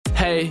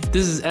Hey,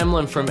 this is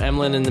Emlyn from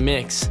Emlyn in the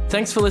Mix.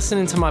 Thanks for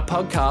listening to my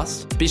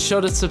podcast. Be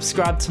sure to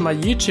subscribe to my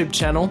YouTube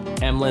channel,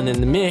 Emlyn in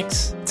the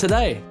Mix,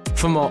 today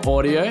for more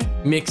audio,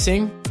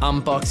 mixing,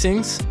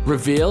 unboxings,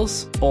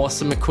 reveals,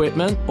 awesome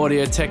equipment,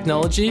 audio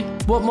technology.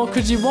 What more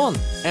could you want?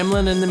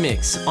 Emlyn in the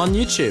Mix on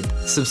YouTube.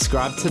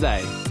 Subscribe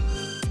today.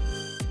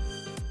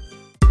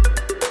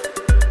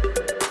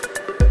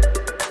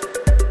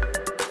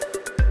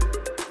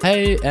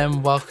 Hey,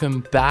 and welcome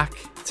back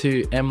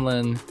to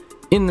Emlyn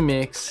in the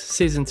Mix,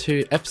 Season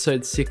 2,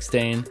 Episode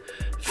 16,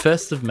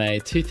 1st of May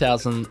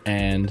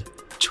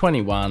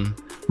 2021.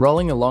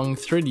 Rolling along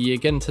through the year,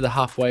 getting to the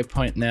halfway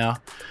point now.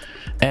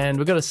 And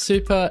we've got a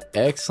super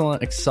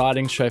excellent,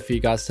 exciting show for you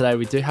guys today.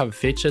 We do have a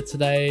feature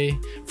today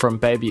from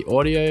Baby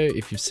Audio.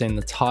 If you've seen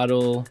the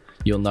title,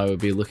 you'll know we'll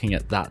be looking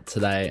at that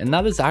today. And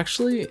that is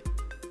actually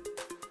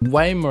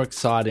way more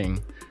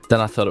exciting than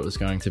I thought it was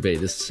going to be,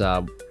 this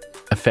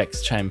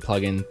effects chain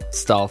plugin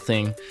style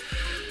thing.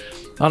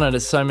 I know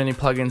there's so many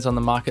plugins on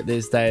the market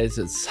these days.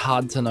 It's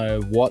hard to know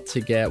what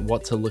to get,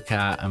 what to look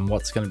at, and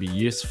what's going to be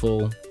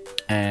useful.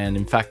 And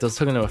in fact, I was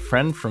talking to a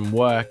friend from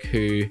work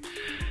who,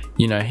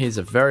 you know, he's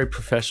a very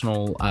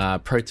professional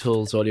Pro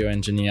Tools audio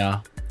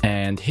engineer,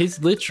 and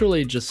he's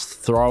literally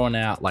just throwing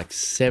out like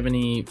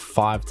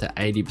 75 to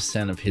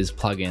 80% of his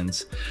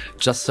plugins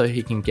just so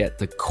he can get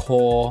the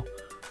core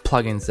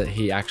plugins that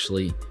he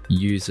actually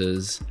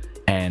uses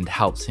and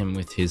helps him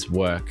with his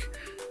work.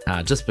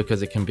 Just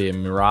because it can be a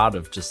myriad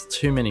of just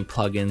too many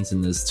plugins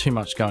and there's too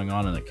much going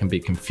on, and it can be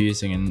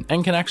confusing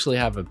and can actually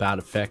have a bad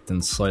effect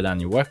and slow down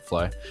your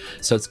workflow.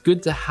 So it's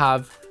good to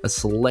have a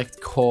select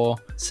core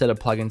set of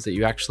plugins that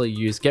you actually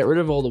use. Get rid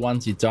of all the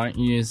ones you don't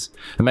use,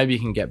 and maybe you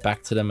can get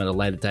back to them at a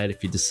later date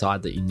if you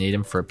decide that you need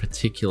them for a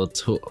particular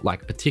tool,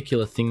 like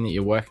particular thing that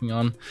you're working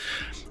on.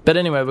 But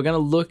anyway, we're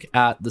going to look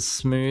at the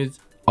Smooth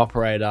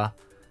Operator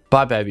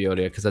by Baby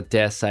Audio, because I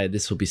dare say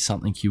this will be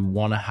something you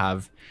want to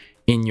have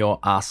in your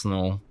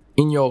arsenal,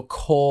 in your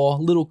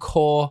little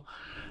core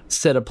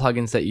set of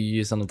plugins that you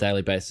use on a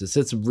daily basis.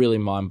 It's really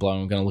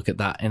mind-blowing. We're going to look at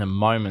that in a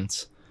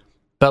moment.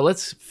 But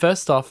let's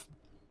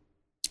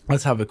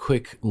have a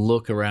quick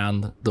look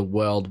around the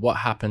world, what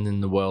happened in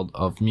the world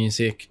of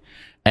music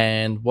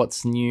and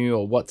what's new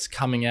or what's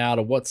coming out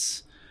or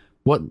what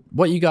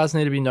you guys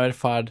need to be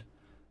notified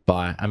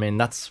by. I mean,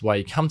 that's why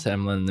you come to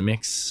Emlyn in the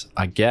Mix,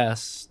 I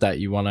guess, that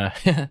you want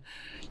to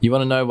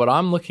know what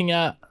I'm looking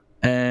at.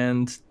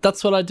 And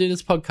that's what I do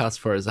this podcast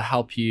for, is to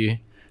help you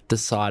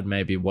decide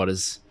maybe what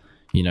is,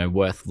 you know,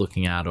 worth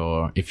looking at,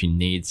 or if you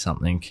need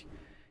something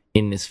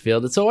in this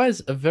field. It's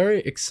always a very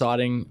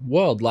exciting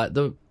world. Like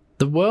the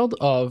world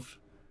of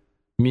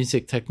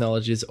music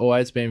technology has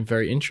always been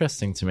very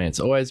interesting to me. It's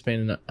always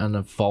been an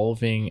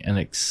evolving and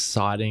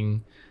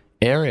exciting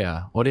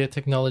area, audio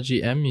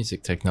technology and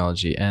music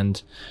technology.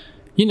 And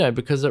you know,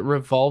 because it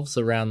revolves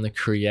around the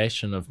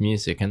creation of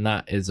music, and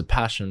that is a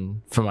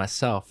passion for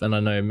myself. And I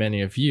know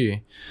many of you,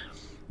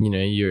 you know,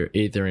 you're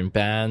either in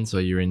bands or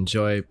you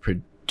enjoy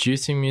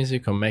producing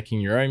music or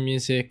making your own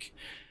music.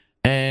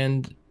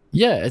 And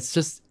yeah, it's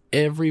just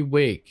every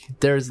week,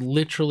 there's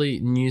literally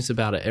news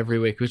about it every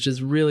week, which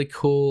is really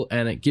cool.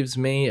 And it gives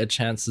me a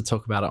chance to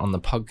talk about it on the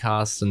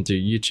podcast and do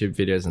YouTube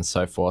videos and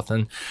so forth.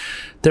 And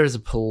there's a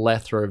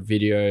plethora of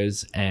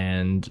videos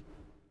and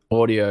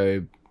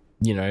audio,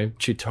 you know,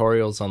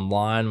 tutorials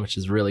online, which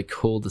is really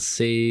cool to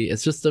see.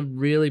 It's just a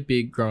really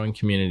big growing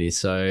community.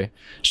 So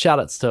shout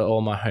outs to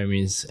all my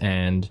homies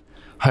and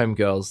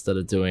homegirls that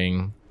are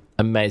doing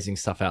amazing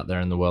stuff out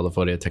there in the world of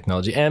audio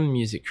technology and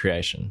music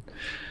creation.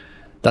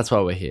 That's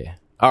why we're here.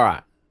 All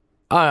right.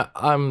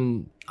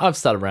 I've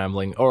started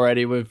rambling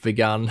already. We've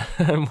begun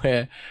and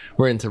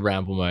we're into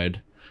ramble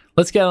mode.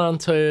 Let's get on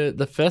to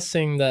the first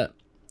thing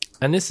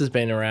and this has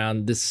been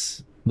around,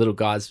 this little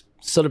guy's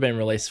sort of been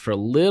released for a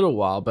little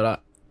while,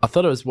 but I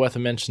thought it was worth a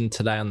mention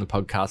today on the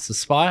podcast. The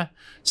Spire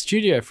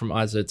Studio from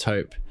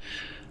iZotope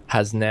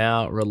has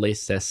now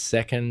released their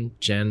second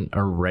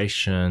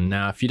generation.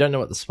 Now, if you don't know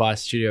what the Spire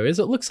Studio is,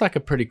 it looks like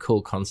a pretty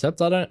cool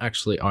concept. I don't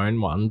actually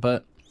own one,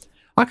 but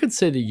I could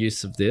see the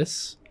use of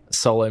this.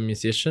 Solo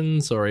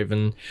musicians or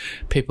even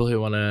people who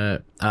want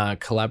to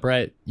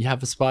collaborate, you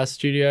have a Spire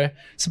Studio.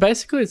 So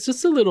basically, it's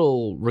just a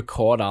little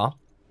recorder.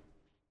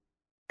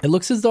 It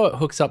looks as though it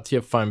hooks up to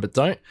your phone, but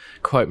don't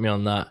quote me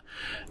on that.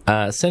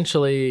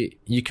 Essentially,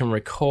 you can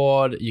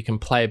record, you can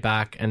play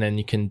back, and then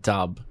you can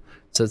dub.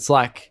 So it's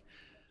like,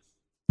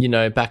 you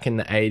know, back in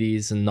the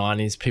 80s and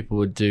 90s, people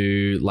would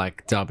do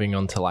like dubbing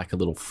onto like a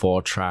little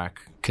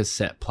 4-track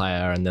cassette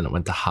player, and then it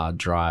went to hard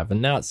drive.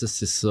 And now it's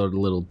just this sort of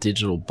little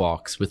digital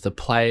box with the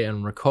play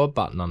and record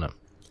button on it.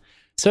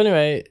 So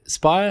anyway,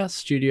 Spire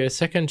Studio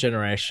second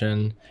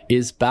generation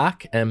is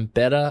back and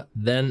better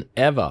than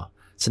ever.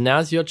 So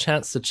now's your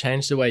chance to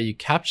change the way you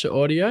capture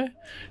audio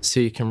so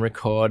you can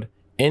record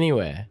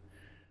anywhere.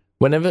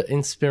 Whenever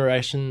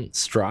inspiration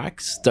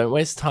strikes, don't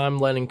waste time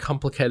learning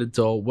complicated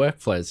DAW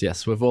workflows.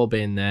 Yes, we've all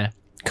been there.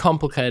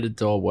 Complicated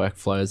DAW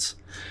workflows.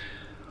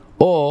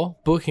 Or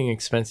booking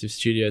expensive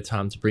studio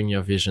time to bring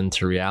your vision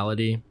to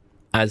reality.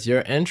 As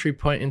your entry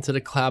point into the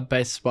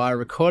cloud-based Spire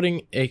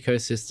recording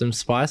ecosystem,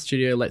 Spire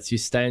Studio lets you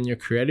stay in your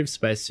creative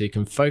space so you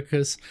can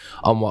focus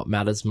on what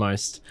matters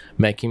most,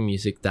 making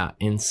music that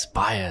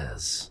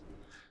inspires.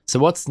 So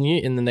what's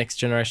new in the next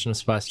generation of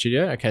Spire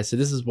Studio? Okay, so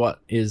this is what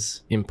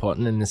is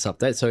important in this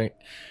update. So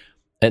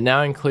it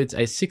now includes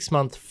a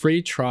 6-month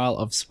free trial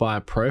of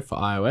Spire Pro for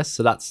iOS.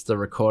 So that's the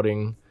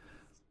recording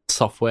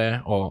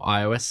software or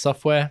iOS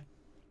software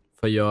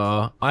for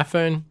your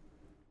iPhone.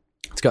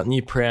 It's got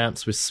new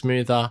preamps with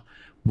smoother,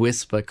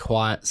 whisper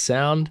quiet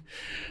sound.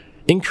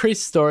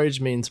 Increased storage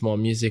means more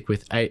music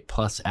with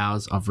 8+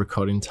 hours of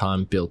recording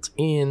time built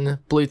in.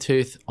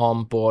 Bluetooth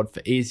on board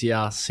for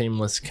easier,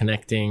 seamless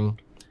connecting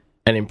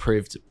and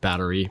improved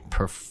battery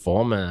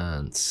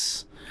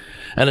performance.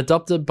 And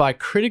adopted by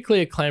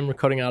critically acclaimed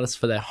recording artists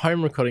for their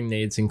home recording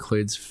needs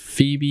includes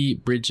Phoebe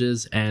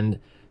Bridgers and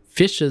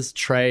Fisher's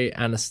Trey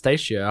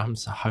Anastasio.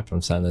 I hope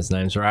I'm saying those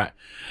names right.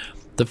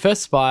 The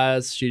first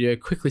Spire Studio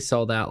quickly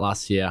sold out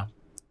last year.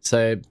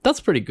 So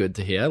that's pretty good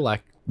to hear.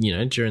 Like, you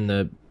know, during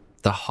the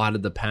height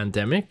of the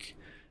pandemic,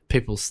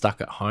 people stuck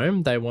at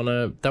home, they want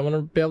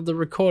to be able to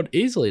record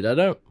easily. They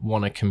don't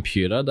want a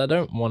computer. They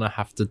don't want to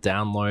have to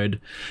download,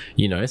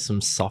 you know,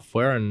 some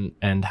software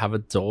and have a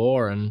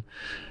DAW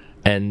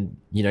and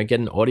you know,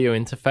 get an audio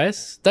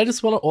interface. They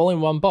just want it all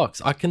in one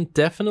box. I can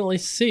definitely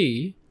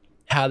see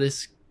how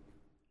this,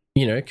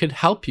 you know, could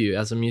help you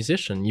as a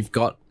musician. You've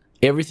got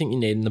everything you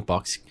need in the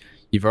box.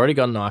 You've already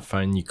got an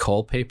iPhone. You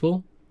call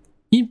people.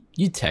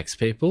 You text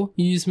people,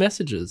 you use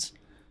messages.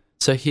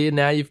 So here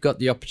now you've got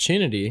the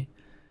opportunity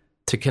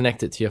to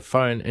connect it to your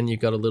phone and you've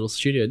got a little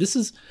studio. This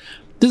is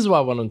why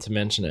I wanted to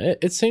mention it.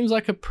 It seems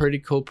like a pretty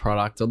cool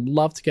product. I'd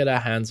love to get our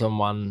hands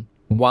on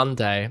one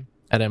day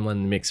at Emlyn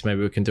in the Mix.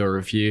 Maybe we can do a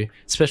review,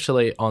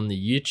 especially on the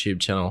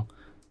YouTube channel.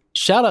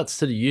 Shout outs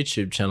to the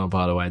YouTube channel,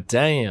 by the way.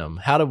 Damn,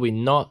 how did we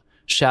not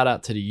shout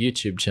out to the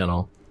YouTube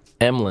channel,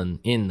 Emlyn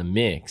in the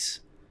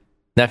Mix?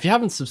 Now, if you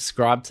haven't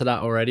subscribed to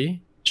that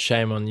already,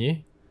 shame on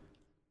you.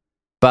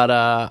 But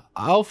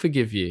I'll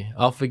forgive you.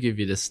 I'll forgive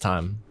you this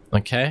time,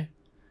 okay?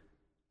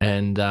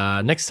 And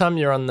next time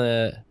you're on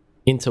the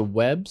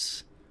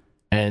interwebs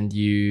and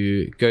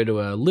you go to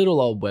a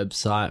little old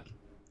website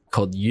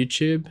called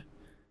YouTube,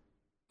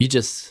 you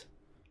just,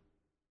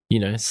 you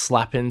know,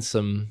 slap in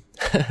some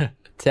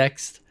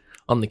text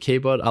on the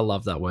keyboard. I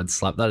love that word,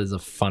 slap. That is a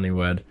funny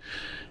word.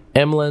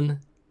 Emlyn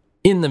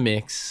in the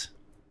Mix.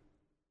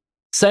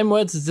 Same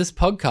words as this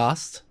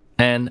podcast,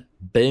 and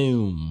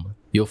boom,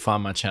 you'll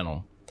find my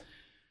channel.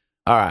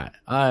 All right,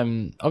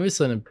 I'm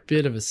obviously in a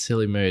bit of a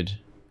silly mood.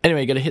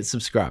 Anyway, you got to hit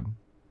subscribe.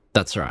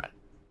 That's right.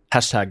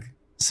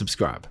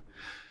 #subscribe.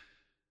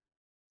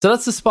 So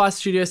that's the Spire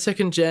Studio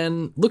 2nd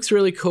Gen. Looks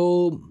really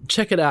cool.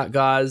 Check it out,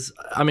 guys.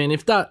 I mean,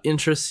 if that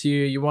interests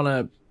you, you want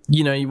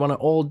to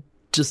all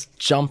just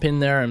jump in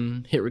there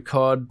and hit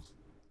record,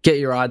 get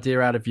your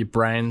idea out of your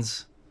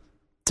brains,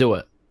 do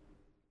it.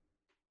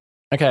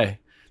 Okay,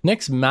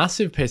 next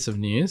massive piece of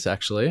news,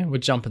 actually. We're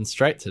jumping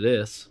straight to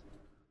this.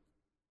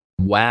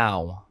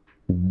 Wow.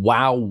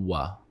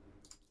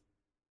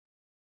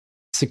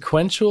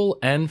 Sequential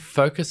and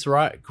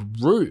Focusrite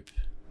group.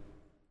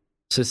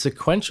 So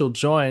Sequential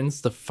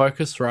joins the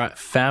Focusrite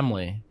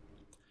family.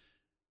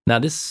 Now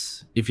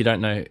this, if you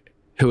don't know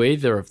who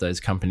either of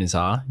those companies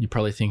are, you're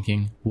probably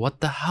thinking,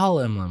 what the hell,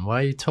 Emlyn? Why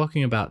are you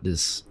talking about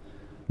this?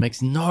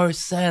 Makes no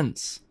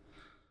sense.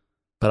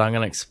 But I'm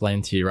going to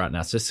explain to you right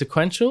now. So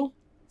Sequential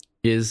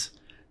is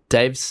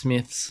Dave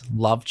Smith's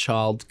love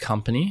child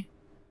company.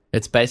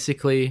 It's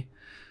basically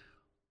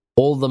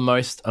all the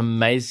most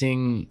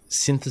amazing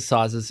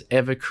synthesizers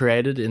ever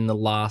created in the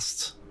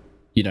last,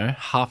 you know,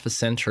 half a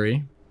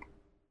century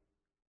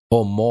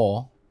or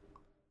more.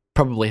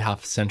 Probably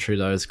half a century,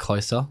 though, is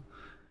closer.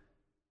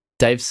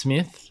 Dave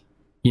Smith,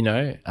 you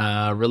know,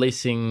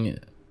 releasing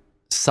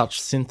such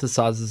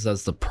synthesizers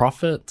as the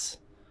Prophet.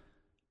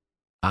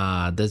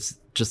 There's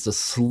just a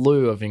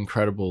slew of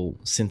incredible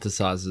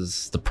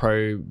synthesizers. The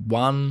Pro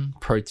 1,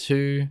 Pro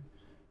 2,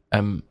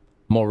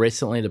 more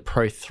recently, the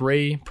Pro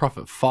 3,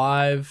 Prophet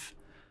 5.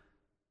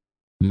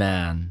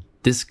 Man,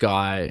 this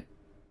guy,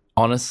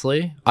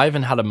 honestly, I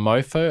even had a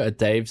Mofo, a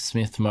Dave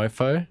Smith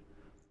Mofo.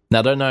 Now,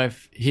 I don't know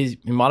if he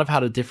might have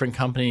had a different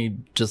company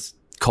just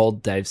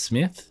called Dave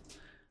Smith.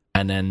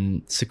 And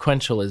then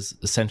Sequential is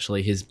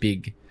essentially his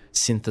big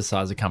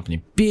synthesizer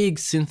company. Big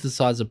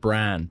synthesizer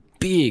brand.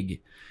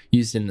 Big.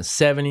 Used in the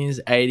 70s,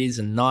 80s,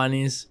 and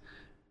 90s.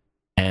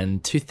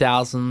 And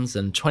 2000s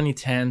and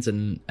 2010s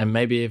and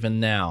maybe even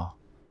now.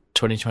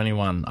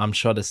 2021, I'm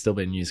sure they're still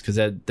being used because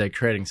they're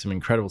creating some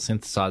incredible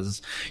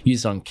synthesizers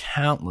used on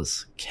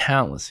countless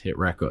hit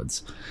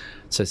records.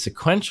 So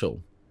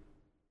Sequential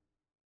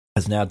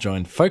has now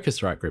joined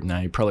Focusrite Group. Now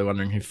you're probably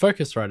wondering who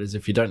Focusrite is.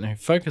 If you don't know who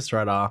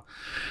Focusrite are,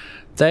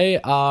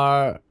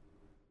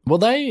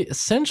 they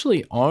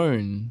essentially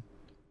own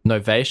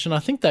Novation. I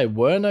think they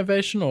were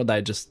Novation, or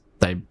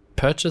they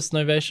purchased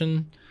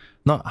Novation.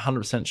 Not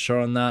 100%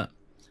 sure on that.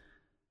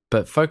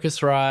 But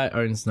Focusrite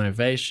owns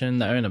Novation.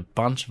 They own a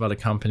bunch of other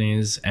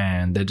companies,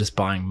 and they're just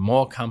buying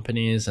more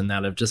companies. And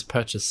now they've just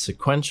purchased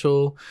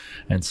Sequential,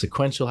 and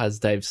Sequential has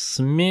Dave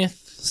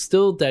Smith.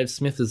 Still, Dave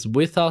Smith is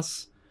with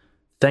us.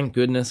 Thank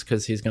goodness,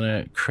 because he's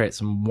going to create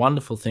some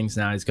wonderful things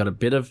now. He's got a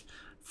bit of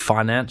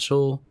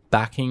financial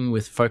backing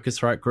with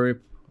Focusrite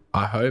Group,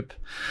 I hope.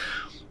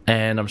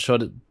 And I'm sure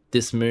that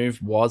this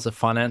move was a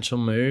financial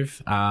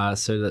move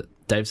so that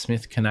Dave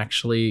Smith can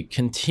actually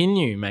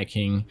continue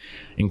making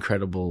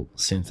incredible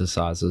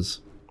synthesizers.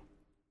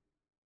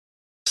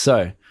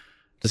 So,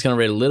 just going to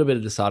read a little bit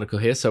of this article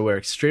here. So, we're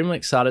extremely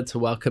excited to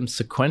welcome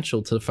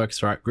Sequential to the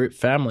Focusrite Group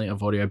family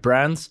of audio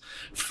brands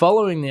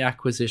following the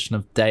acquisition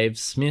of Dave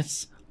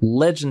Smith's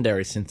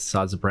legendary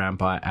synthesizer brand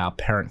by our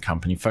parent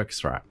company,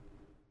 Focusrite.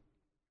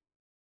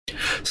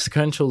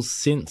 Sequential's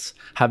synths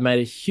have made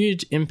a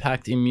huge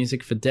impact in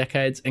music for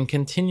decades and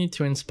continue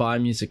to inspire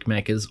music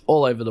makers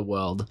all over the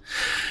world.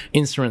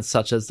 Instruments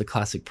such as the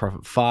classic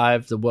Prophet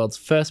 5, the world's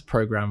first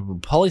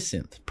programmable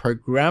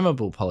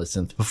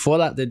polysynth. Before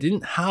that, they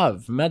didn't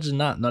have, imagine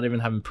that, not even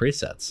having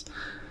presets.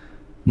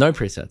 No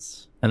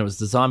presets. And it was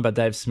designed by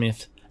Dave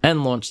Smith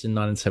and launched in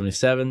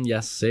 1977.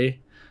 Yes,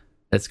 see?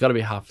 It's got to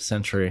be half a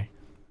century.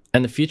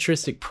 And the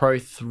futuristic Pro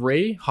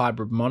 3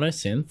 hybrid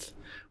monosynth,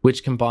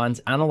 which combines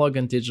analog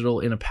and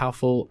digital in a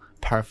powerful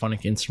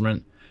paraphonic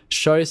instrument,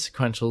 shows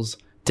Sequential's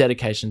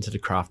dedication to the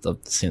craft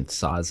of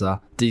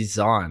synthesizer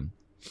design.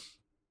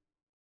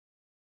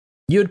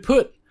 You would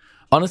put,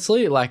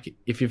 honestly, like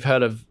if you've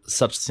heard of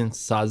such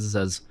synthesizers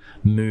as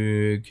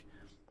Moog,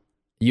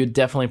 you'd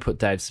definitely put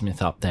Dave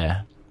Smith up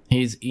there.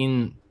 He's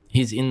in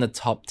the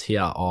top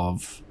tier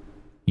of,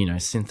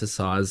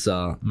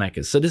 synthesizer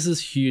makers. So this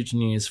is huge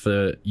news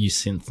for you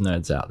synth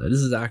nerds out there.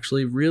 This is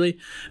actually really,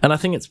 and I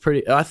think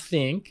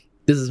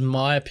this is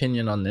my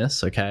opinion on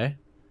this, okay?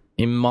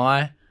 In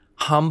my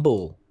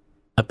humble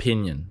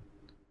opinion,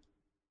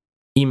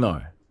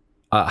 EMO.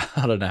 I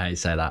don't know how you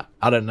say that.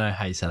 I don't know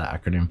how you say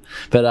that acronym.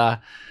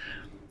 But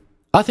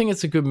I think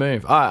it's a good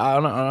move. I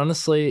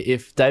honestly,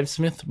 if Dave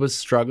Smith was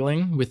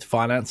struggling with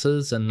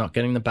finances and not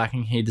getting the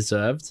backing he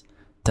deserved,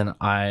 then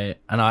I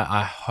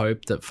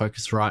hope that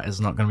Focusrite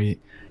is not going to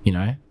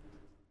be,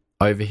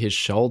 over his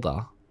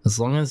shoulder. As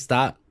long as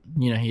that,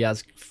 he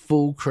has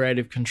full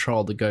creative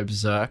control to go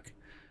berserk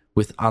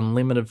with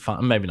unlimited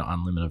fun, maybe not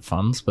unlimited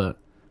funds, but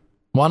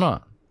why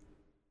not?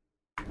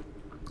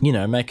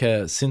 Make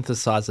a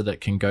synthesizer that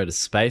can go to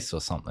space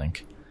or something.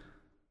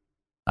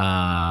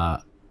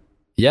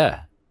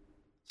 Yeah.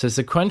 So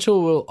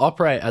Sequential will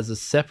operate as a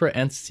separate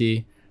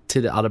entity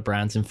to the other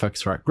brands in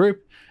Focusrite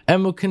Group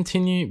and will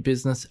continue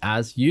business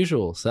as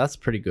usual. So that's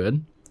pretty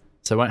good.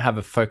 So I won't have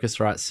a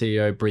Focusrite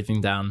CEO breathing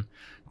down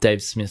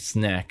Dave Smith's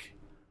neck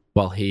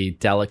while he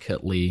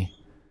delicately,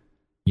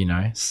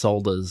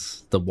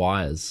 solders the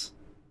wires,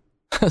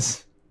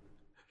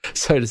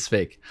 so to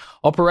speak.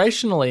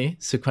 Operationally,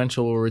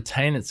 Sequential will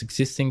retain its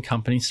existing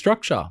company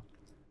structure.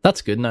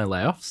 That's good, no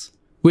layoffs.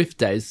 With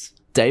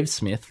Dave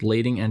Smith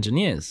leading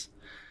engineers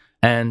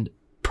and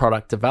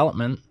product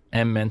development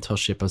and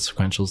mentorship of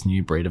Sequential's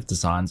new breed of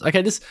designs.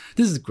 Okay, this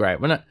is great.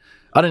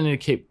 I don't need to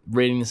keep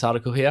reading this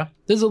article here.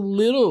 There's a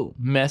little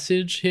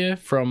message here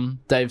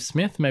from Dave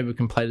Smith. Maybe we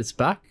can play this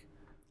back.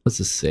 Let's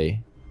just see.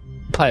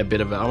 Play a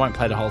bit of it. I won't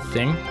play the whole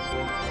thing.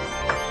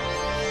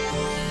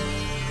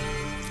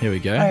 Here we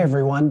go. Hi,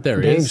 everyone. There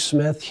he Dave is.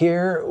 Smith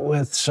here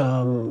with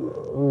some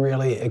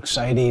really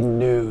exciting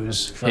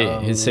news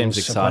from He seems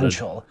excited.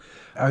 Sequential.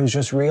 I was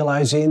just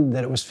realizing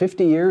that it was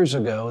 50 years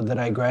ago that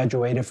I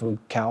graduated from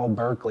Cal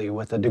Berkeley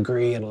with a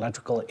degree in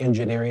electrical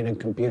engineering and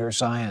computer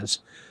science.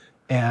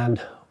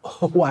 And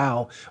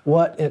wow,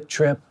 what a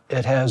trip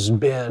it has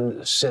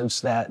been since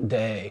that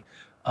day.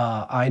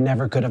 I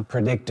never could have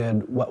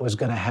predicted what was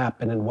going to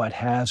happen and what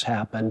has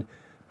happened.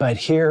 But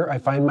here I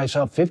find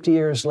myself 50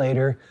 years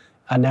later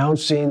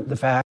announcing the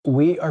fact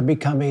we are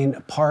becoming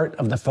part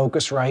of the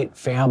Focusrite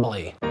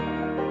family.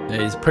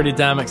 He's pretty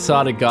damn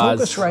excited, guys.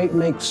 Focusrite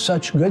makes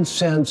such good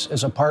sense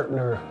as a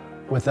partner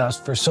with us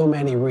for so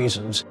many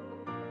reasons.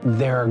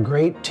 They're a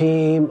great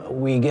team.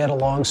 We get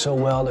along so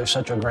well. They're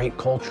such a great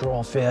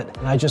cultural fit.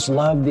 And I just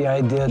love the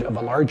idea of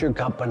a larger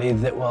company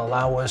that will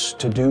allow us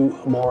to do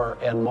more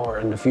and more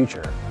in the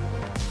future.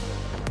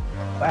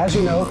 As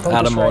you know,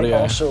 Focusrite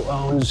also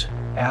owns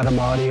Adam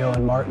Audio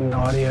and Martin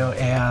Audio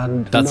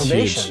and That's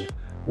Novation. huge.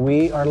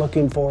 We are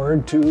looking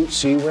forward to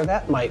see where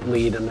that might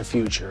lead in the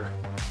future.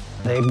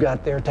 They've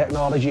got their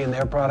technology and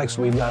their products.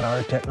 We've got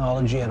our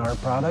technology and our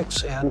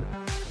products. And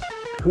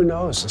who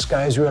knows? The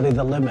sky's really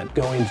the limit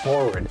going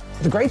forward.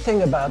 The great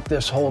thing about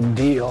this whole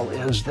deal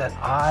is that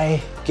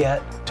I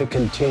get to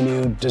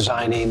continue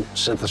designing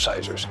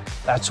synthesizers.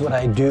 That's what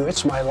I do.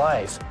 It's my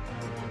life.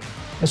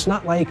 It's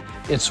not like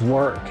it's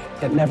work.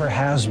 It never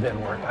has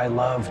been work. I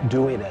love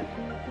doing it.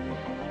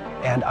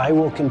 And I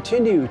will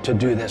continue to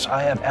do this.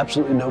 I have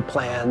absolutely no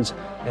plans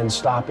in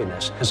stopping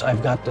this because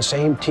I've got the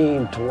same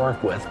team to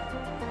work with.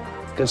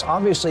 Because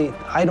obviously,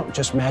 I don't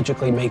just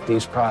magically make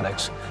these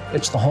products.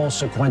 It's the whole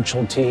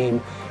Sequential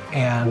team,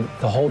 and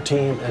the whole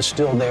team is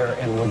still there,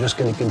 and we're just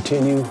going to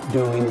continue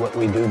doing what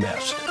we do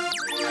best.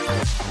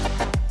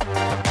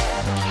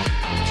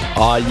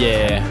 Oh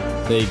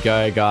yeah, there you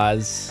go,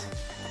 guys.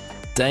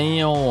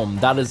 Damn,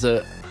 that is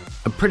a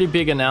pretty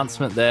big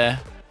announcement there.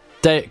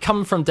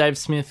 Coming from Dave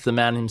Smith, the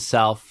man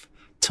himself,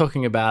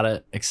 talking about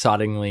it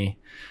excitingly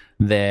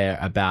there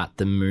about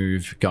the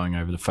move going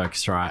over to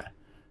Focusrite.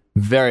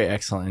 Very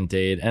excellent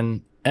indeed.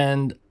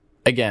 And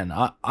again,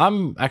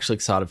 I'm actually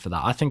excited for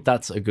that. I think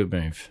that's a good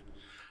move.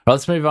 Right,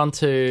 let's move on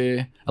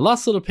to a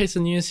last little piece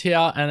of news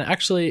here, and it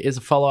actually is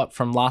a follow-up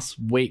from last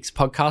week's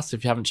podcast.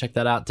 If you haven't checked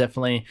that out,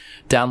 definitely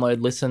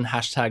download, listen,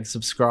 hashtag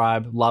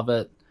subscribe, love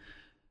it,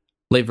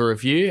 leave a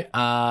review.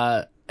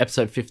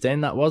 Episode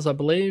 15, that was, I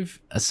believe.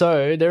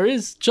 So there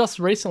is just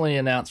recently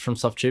announced from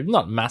Softube,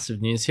 not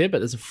massive news here, but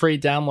there's a free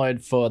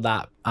download for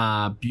that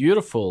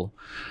beautiful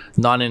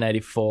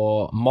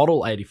 1984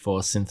 Model 84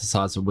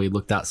 synthesizer we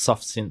looked at,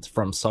 Soft Synth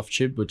from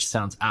Softube, which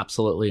sounds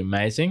absolutely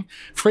amazing.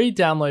 Free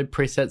download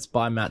presets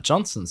by Matt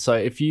Johnson. So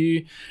if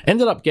you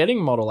ended up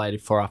getting Model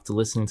 84 after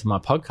listening to my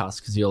podcast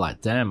because you're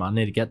like, damn, I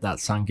need to get that,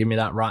 son, give me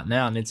that right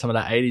now. I need some of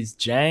that 80s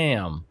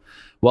jam.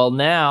 Well,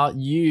 now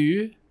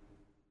you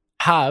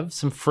have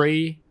some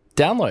free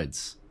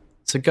downloads,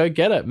 so go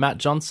get it. Matt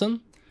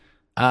Johnson,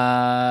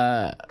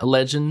 a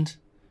legend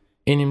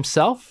in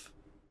himself,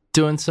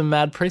 doing some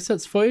mad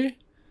presets for you.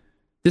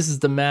 This is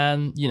the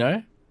man, you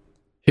know,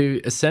 who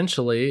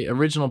essentially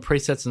original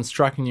presets and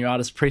striking new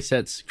artist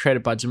presets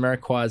created by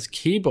Jamiroquai's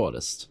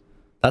keyboardist.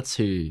 That's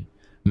who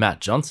Matt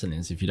Johnson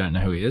is, if you don't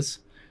know who he is.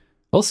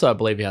 Also, I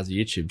believe he has a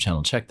YouTube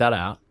channel. Check that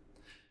out.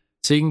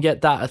 So you can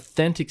get that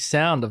authentic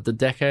sound of the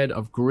decade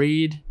of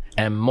greed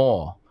and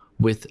more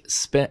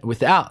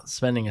without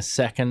spending a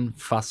second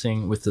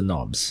fussing with the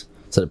knobs.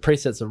 So the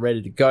presets are ready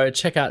to go.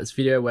 Check out this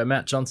video where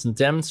Matt Johnson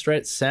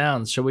demonstrates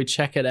sounds. Shall we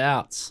check it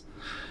out?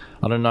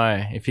 I don't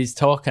know. If he's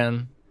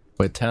talking,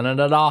 we're turning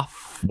it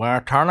off.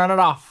 We're turning it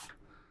off.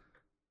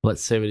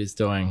 Let's see what he's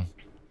doing.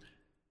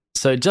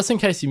 So just in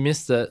case you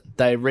missed it,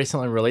 they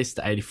recently released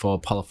the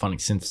 84 polyphonic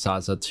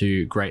synthesizer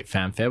to great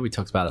fanfare. We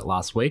talked about it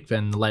last week.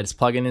 And the latest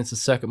plugin is a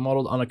circuit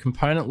modeled on a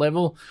component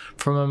level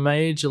from a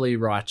majorly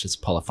righteous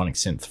polyphonic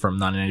synth from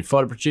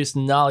 1984 to produce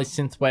gnarly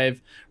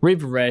synthwave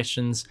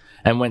reverberations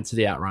and went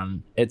to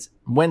outrun its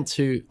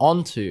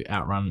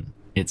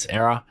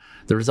era.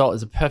 The result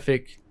is a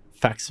perfect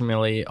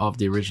facsimile of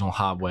the original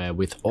hardware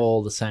with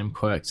all the same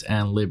quirks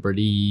and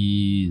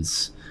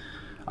liberties.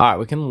 All right,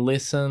 we can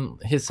listen.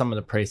 Here's some of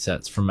the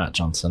presets from Matt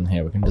Johnson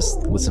here. We can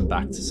just listen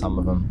back to some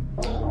of them.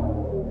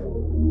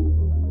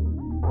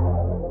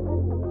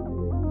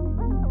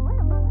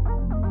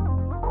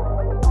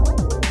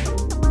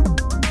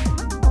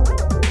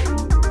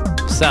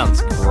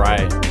 Sounds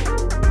great.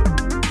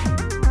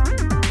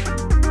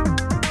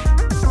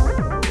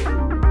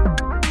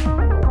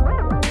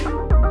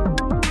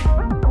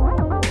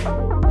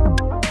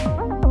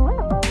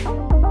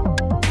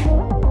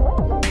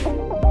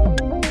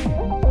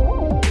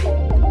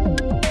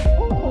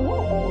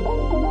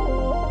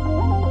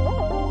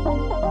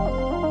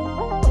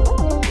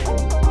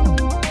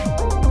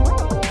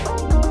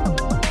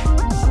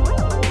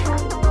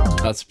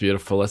 That's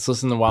beautiful. Let's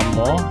listen to one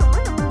more.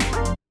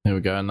 Here we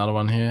go, another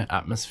one here.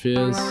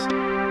 Atmospheres.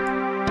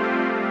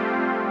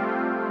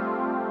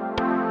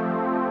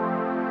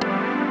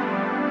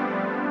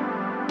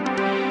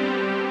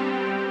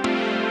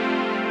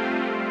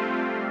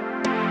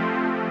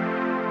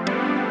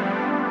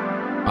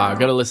 I've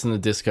got to listen to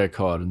Disco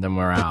Chord and then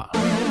we're out.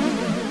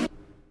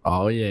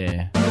 Oh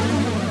yeah.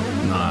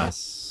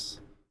 Nice.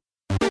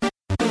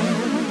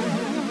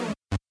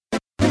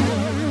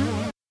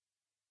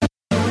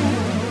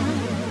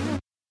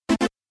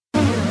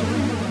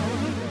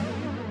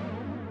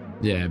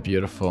 Yeah,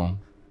 beautiful.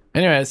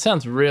 Anyway, it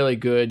sounds really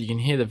good. You can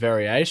hear the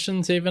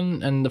variations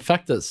even, and the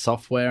fact that it's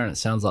software and it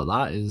sounds like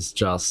that is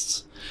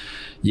just,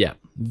 yeah,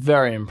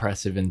 very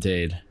impressive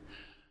indeed.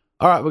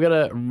 All right, we're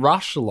going to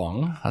rush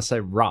along. I say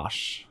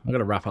rush. I'm going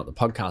to wrap up the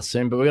podcast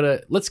soon,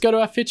 but let's go to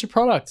our feature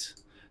product.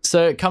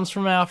 So it comes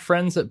from our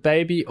friends at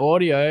Baby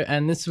Audio,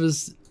 and this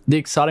was the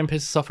exciting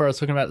piece of software I was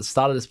talking about at the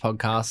start of this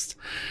podcast.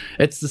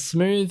 It's the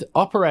Smooth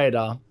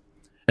Operator.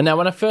 And now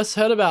when I first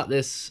heard about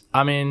this,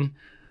 I mean,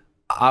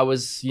 I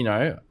was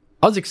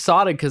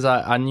excited because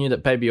I knew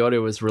that Baby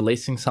Audio was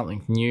releasing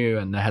something new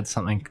and they had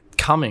something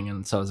coming,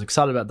 and so I was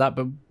excited about that.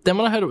 But then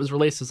when I heard it was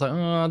released, I was like,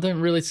 I don't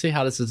really see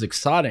how this is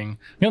exciting.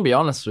 I'm going to be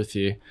honest with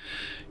you.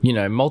 You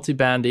know,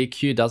 multi-band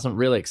EQ doesn't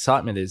really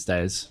excite me these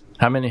days.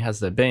 How many has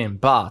there been?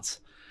 But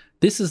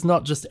this is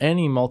not just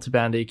any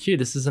multi-band EQ.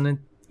 This is an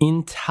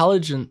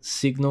intelligent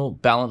signal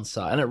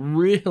balancer, and it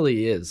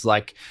really is.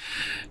 Like,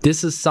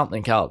 this is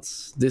something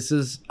else.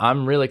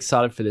 I'm really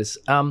excited for this.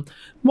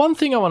 One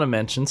thing I want to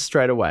mention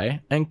straight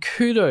away, and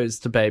kudos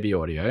to Baby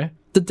Audio,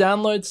 the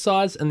download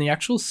size and the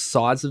actual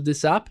size of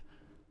this app,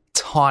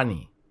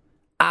 tiny.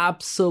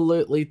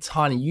 Absolutely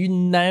tiny. You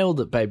nailed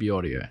it, Baby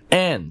Audio.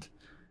 And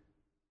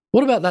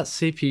what about that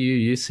CPU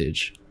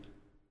usage?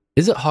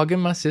 Is it hogging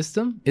my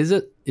system? Is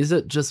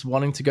it just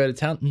wanting to go to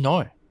town?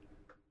 No,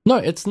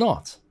 it's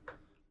not.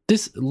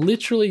 This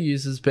literally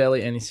uses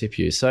barely any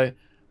CPU. So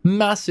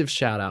massive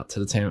shout out to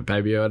the team at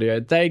Baby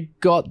Audio. They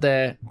got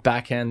their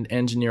back-end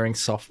engineering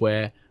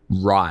software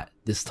right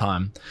this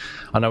time.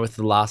 I know with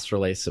the last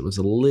release it was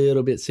a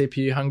little bit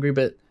CPU hungry,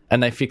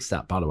 and they fixed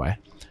that, by the way.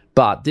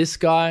 But this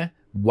guy,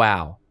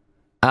 wow.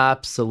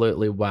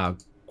 Absolutely wow.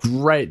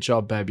 Great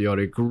job, Baby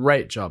Audio.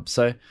 Great job.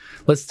 So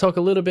let's talk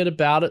a little bit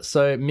about it.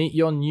 So meet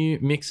your new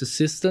mix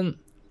assistant.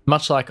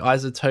 Much like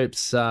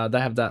iZotope's, they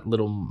have that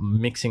little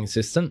mixing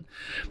assistant.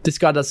 This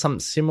guy does something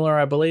similar,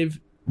 I believe,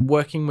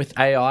 working with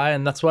AI,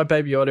 and that's why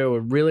Baby Audio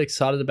are really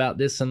excited about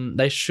this, and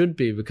they should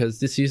be, because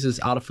this uses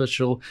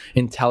artificial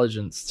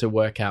intelligence to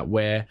work out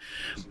where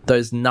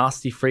those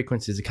nasty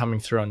frequencies are coming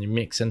through on your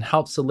mix and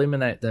helps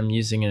eliminate them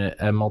using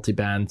a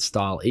multi-band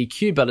style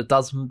EQ, but it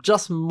does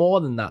just more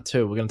than that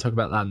too. We're going to talk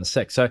about that in a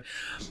sec. So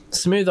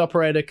Smooth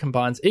Operator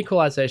combines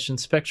equalization,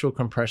 spectral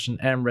compression,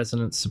 and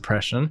resonance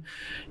suppression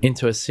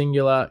into a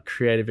singular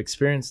creative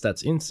experience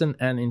that's instant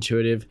and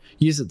intuitive.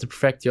 Use it to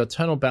perfect your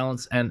tonal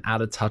balance and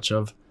add a touch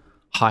of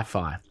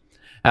hi-fi.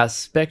 Our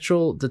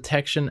spectral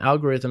detection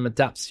algorithm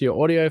adapts to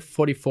your audio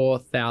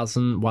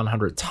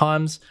 44,100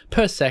 times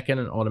per second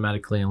and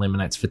automatically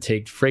eliminates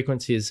fatigued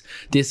frequencies.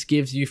 This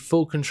gives you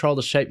full control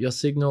to shape your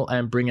signal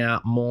and bring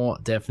out more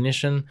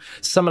definition.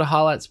 Some of the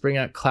highlights bring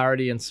out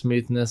clarity and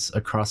smoothness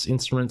across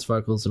instruments,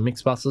 vocals, and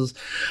mix buses.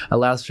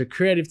 Allows for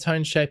creative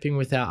tone shaping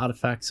without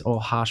artifacts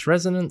or harsh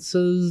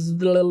resonances.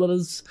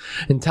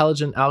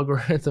 Intelligent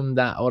algorithm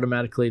that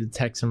automatically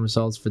detects and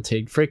resolves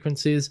fatigued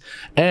frequencies.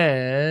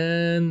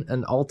 And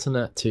an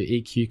alternate to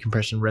EQ,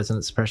 compression,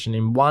 resonance suppression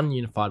in one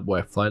unified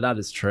workflow. That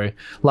is true.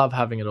 Love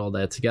having it all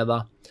there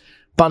together.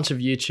 Bunch of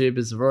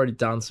YouTubers have already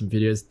done some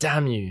videos.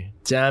 Damn you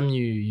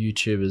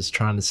YouTubers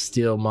trying to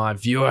steal my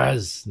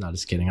viewers. No,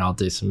 just kidding. I'll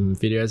do some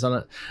videos on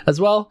it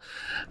as well.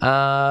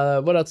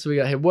 What else have we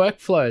got here?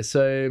 Workflow.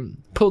 So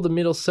pull the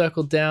middle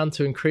circle down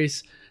to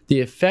increase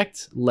the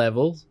effect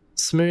level.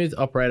 Smooth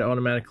Operator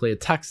automatically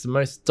attacks the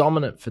most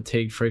dominant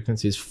fatigued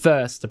frequencies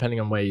first, depending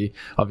on where you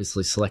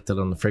obviously selected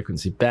on the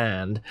frequency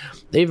band,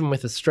 even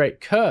with a straight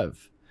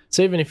curve.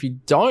 So even if you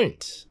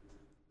don't,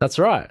 that's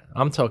right,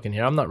 I'm talking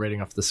here, I'm not reading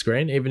off the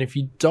screen, even if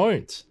you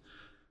don't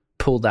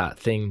pull that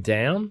thing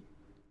down,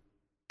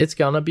 it's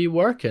gonna be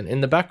working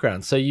in the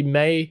background. So you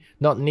may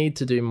not need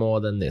to do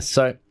more than this.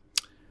 So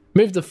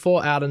move the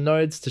 4 outer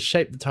nodes to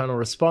shape the tonal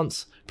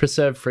response,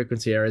 preserve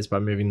frequency areas by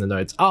moving the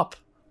nodes up,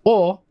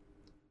 or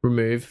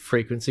remove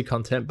frequency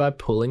content by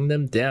pulling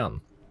them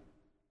down.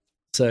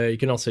 So you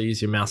can also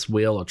use your mouse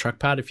wheel or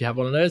trackpad if you have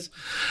one of those.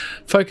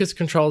 Focus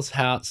controls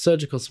how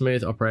surgical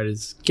Smooth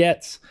Operators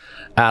gets.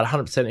 At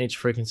 100% each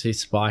frequency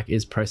spike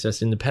is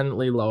processed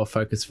independently. Lower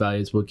focus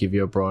values will give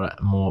you a broader,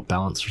 more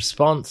balanced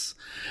response.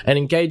 And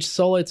engage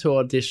solo to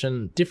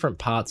audition different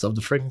parts of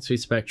the frequency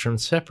spectrum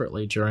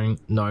separately during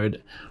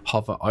node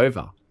hover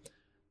over.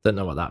 Don't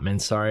know what that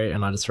means, sorry,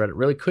 and I just read it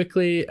really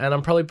quickly, and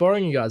I'm probably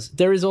boring you guys.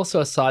 There is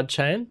also a side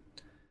chain.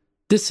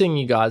 This thing,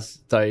 you guys,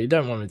 though, you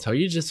don't want me to tell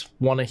you, just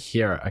want to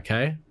hear it,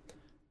 okay?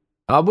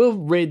 I will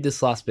read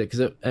this last bit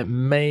because it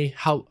may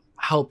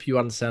help you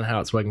understand how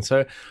it's working.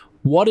 So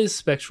what is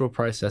spectral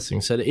processing?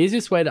 So the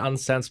easiest way to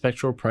understand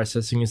spectral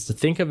processing is to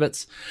think of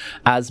it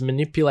as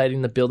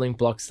manipulating the building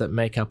blocks that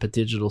make up a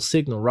digital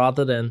signal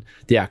rather than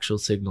the actual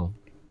signal.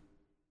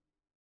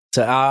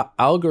 So our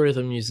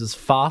algorithm uses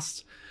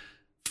fast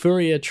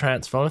Fourier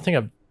transform. I think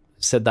I've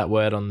said that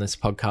word on this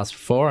podcast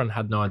before and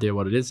had no idea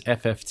what it is.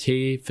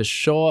 FFT for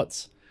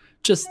short,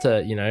 just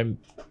to,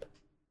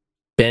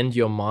 bend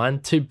your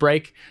mind, to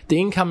break the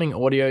incoming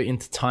audio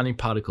into tiny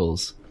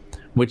particles,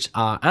 which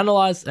are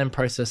analyzed and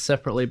processed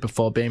separately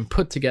before being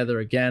put together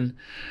again.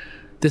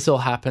 This all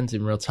happens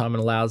in real time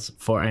and allows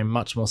for a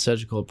much more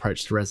surgical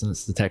approach to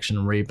resonance detection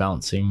and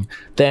rebalancing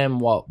than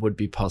what would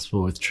be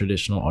possible with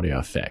traditional audio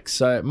effects.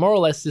 So more or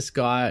less, this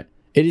guy,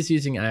 it is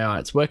using AI.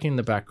 It's working in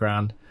the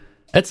background.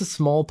 It's a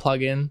small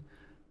plugin.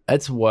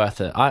 It's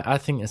worth it. I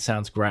think it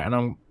sounds great.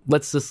 And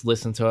let's just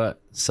listen to it.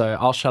 So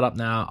I'll shut up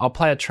now. I'll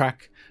play a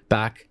track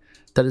back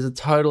that is a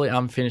totally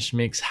unfinished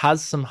mix,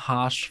 has some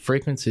harsh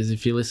frequencies.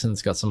 If you listen,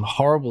 it's got some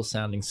horrible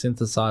sounding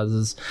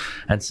synthesizers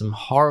and some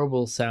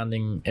horrible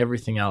sounding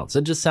everything else.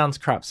 It just sounds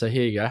crap. So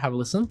here you go. Have a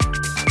listen.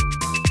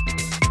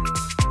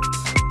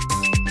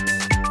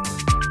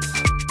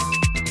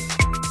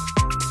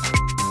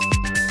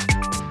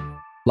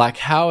 Like,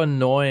 how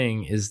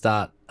annoying is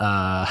that?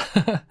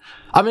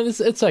 I mean,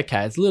 it's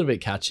okay. It's a little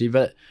bit catchy,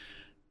 but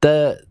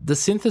the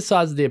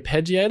synthesizer, the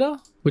arpeggiator,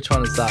 which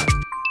one is that?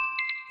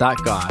 That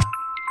guy.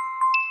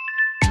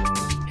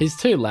 He's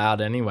too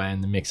loud anyway in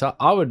the mix.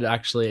 I would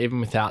actually, even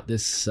without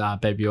this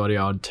Baby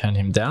Audio, I'd turn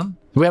him down.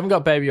 We haven't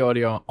got Baby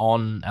Audio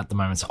on at the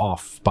moment. It's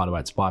off, by the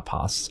way. It's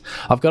bypassed.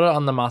 I've got it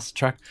on the master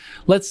track.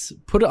 Let's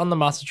put it on the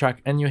master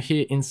track and you'll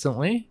hear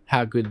instantly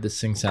how good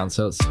this thing sounds.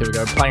 So here we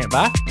go. Playing it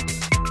back.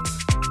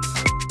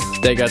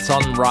 There you go. It's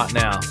on right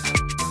now.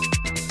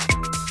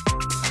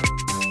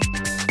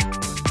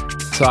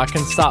 So I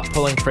can start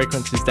pulling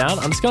frequencies down.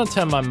 I'm just going to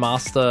turn my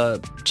master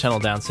channel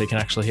down so you can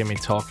actually hear me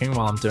talking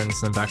while I'm doing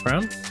this in the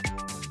background.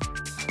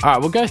 All right,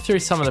 we'll go through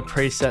some of the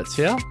presets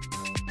here.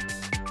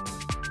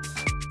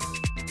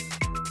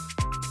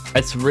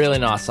 It's really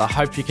nice. I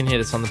hope you can hear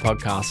this on the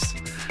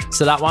podcast.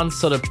 So that one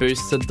sort of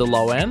boosted the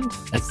low end.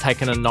 It's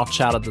taken a notch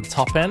out of the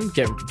top end,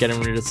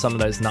 getting rid of some of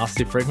those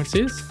nasty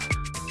frequencies.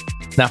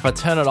 Now, if I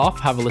turn it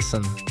off, have a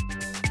listen.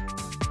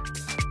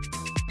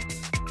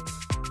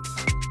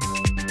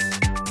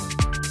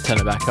 Turn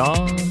it back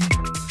on.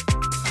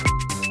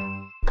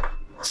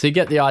 So you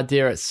get the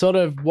idea. It's sort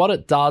of what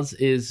it does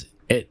is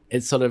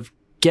it sort of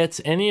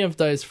gets any of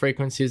those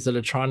frequencies that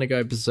are trying to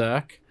go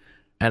berserk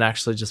and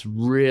actually just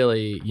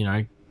really,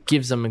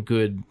 gives them a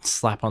good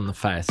slap on the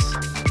face.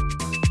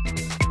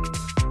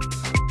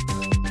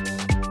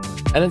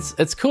 And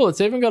it's cool.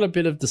 It's even got a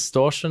bit of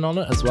distortion on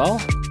it as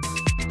well.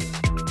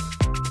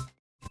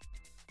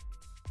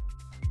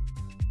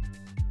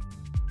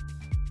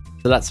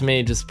 So that's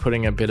me just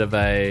putting a bit of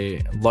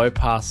a low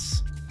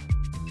pass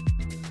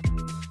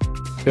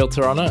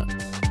filter on it.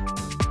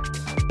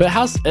 But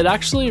it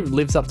actually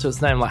lives up to its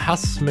name. Like, how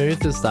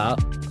smooth is that?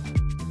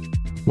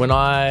 When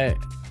I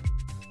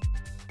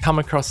come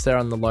across there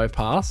on the low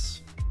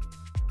pass,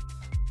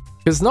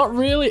 because not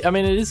really,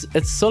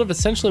 it's sort of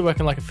essentially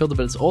working like a filter,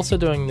 but it's also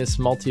doing this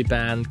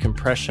multi-band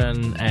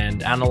compression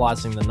and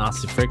analyzing the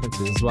nasty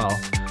frequencies as well.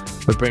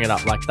 We bring it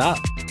up like that.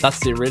 That's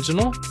the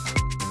original.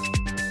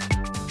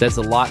 There's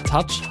a light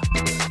touch.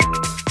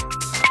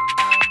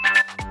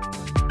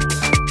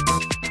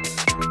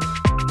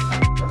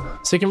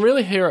 So you can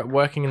really hear it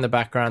working in the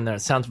background there.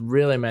 It sounds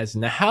really amazing.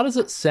 Now, how does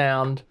it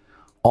sound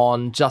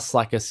on just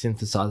like a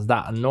synthesizer?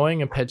 That annoying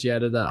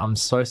arpeggiator that I'm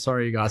so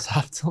sorry you guys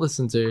have to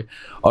listen to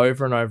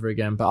over and over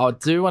again. But I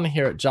do want to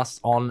hear it just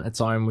on its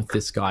own with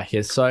this guy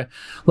here. So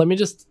let me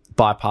just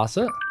bypass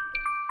it.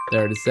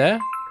 There it is there.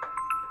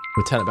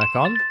 We'll turn it back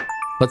on.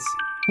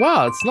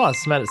 Wow, it's nice.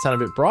 It's made it sound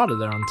a bit brighter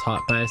there on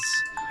tight bass.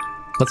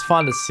 Let's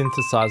find a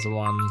synthesizer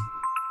one.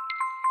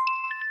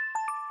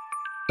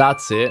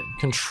 That's it.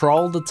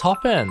 Control the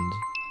top end.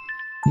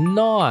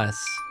 Nice.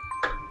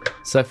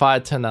 So if I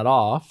turn that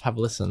off, have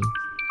a listen.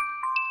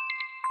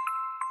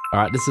 All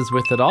right, this is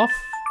with it off.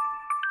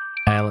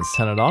 And let's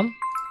turn it on.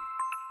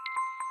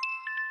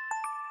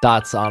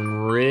 That's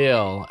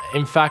unreal.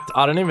 In fact,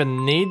 I don't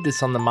even need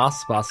this on the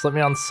master bus. Let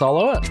me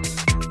unsolo it.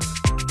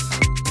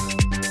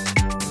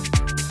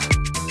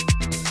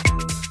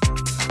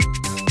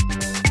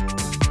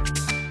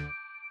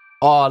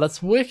 Oh,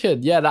 that's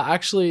wicked. Yeah, that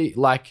actually,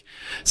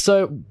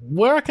 so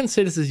where I can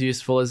see this is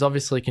useful is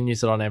obviously you can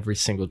use it on every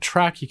single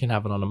track. You can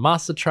have it on a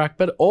master track,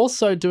 but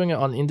also doing it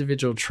on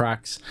individual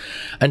tracks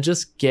and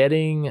just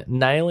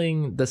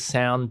nailing the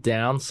sound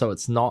down so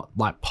it's not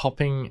like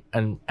popping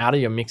and out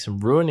of your mix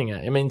and ruining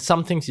it. I mean,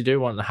 some things you do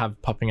want to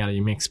have popping out of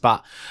your mix,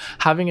 but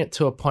having it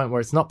to a point where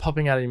it's not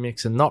popping out of your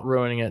mix and not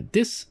ruining it,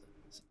 this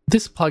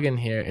plugin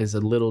here is a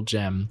little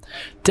gem.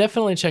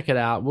 Definitely check it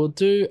out. We'll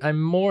do a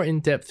more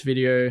in-depth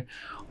video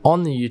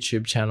on the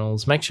YouTube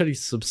channels. Make sure you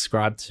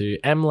subscribe to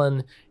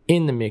Emlyn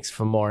in the Mix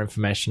for more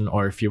information,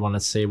 or if you want to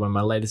see when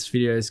my latest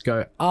videos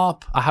go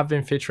up. I have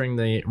been featuring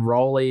the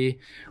Rolly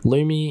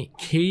Lumi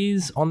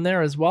keys on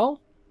there as well.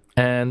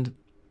 And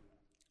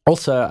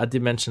also, I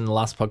did mention in the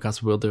last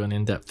podcast, we'll do an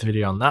in-depth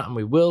video on that, and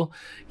we will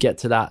get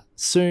to that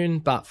soon.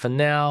 But for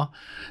now,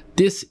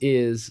 this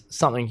is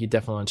something you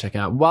definitely want to check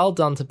out. Well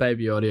done to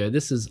Baby Audio.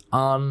 This is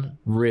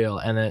unreal,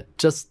 and it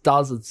just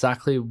does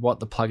exactly what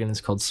the plugin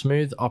is called.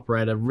 Smooth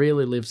Operator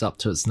really lives up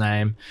to its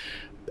name.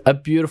 A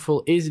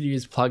beautiful,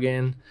 easy-to-use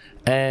plugin,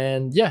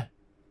 and yeah,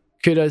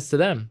 kudos to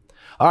them.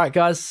 All right,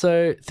 guys,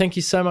 so thank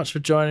you so much for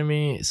joining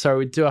me. So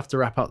we do have to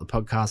wrap up the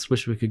podcast.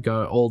 Wish we could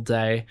go all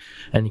day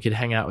and you could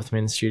hang out with me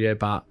in the studio,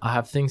 but I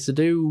have things to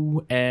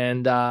do.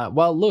 And,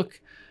 well,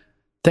 look,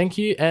 thank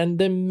you. And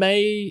there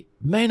may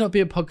not be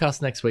a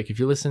podcast next week. If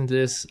you listen to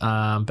this,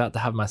 I'm about to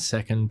have my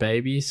second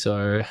baby,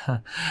 so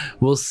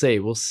we'll see.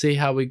 We'll see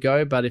how we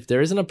go. But if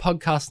there isn't a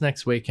podcast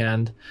next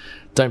weekend,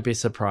 don't be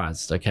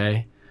surprised,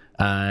 okay?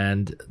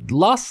 And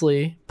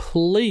lastly,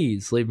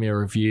 please leave me a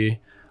review.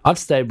 I've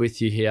stayed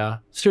with you here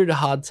through the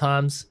hard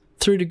times,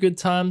 through the good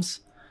times.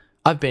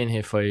 I've been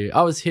here for you.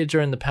 I was here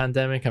during the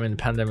pandemic. I mean, the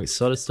pandemic's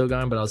sort of still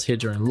going, but I was here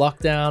during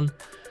lockdown.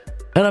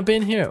 And I've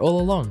been here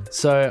all along.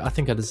 So I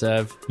think I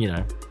deserve,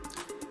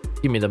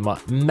 give me the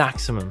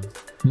maximum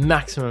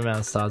amount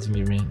of stars you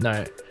give me.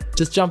 No,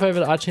 just jump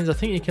over to iTunes. I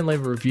think you can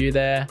leave a review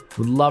there.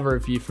 Would love a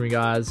review from you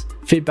guys.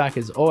 Feedback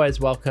is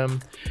always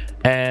welcome.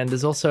 And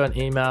there's also an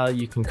email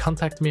you can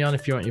contact me on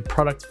if you want your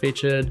product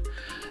featured,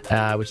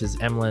 which is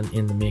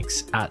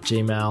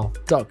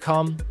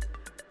emlyninthemix@gmail.com.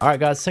 All right,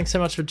 guys, thanks so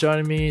much for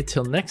joining me.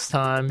 Till next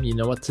time, you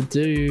know what to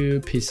do.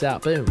 Peace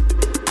out. Boom.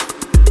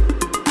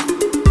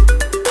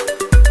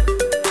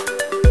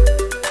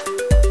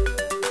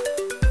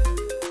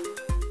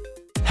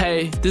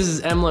 Hey, this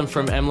is Emlyn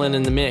from Emlyn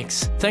in the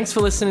Mix. Thanks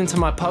for listening to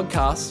my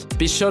podcast.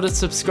 Be sure to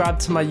subscribe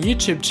to my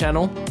YouTube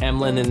channel,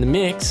 Emlyn in the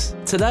Mix,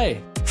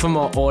 today. For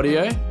more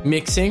audio,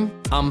 mixing,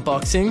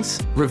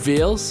 unboxings,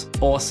 reveals,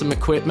 awesome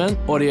equipment,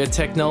 audio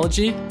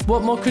technology,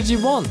 what more could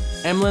you want?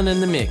 Emlyn in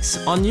the Mix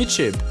on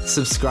YouTube.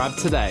 Subscribe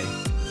today.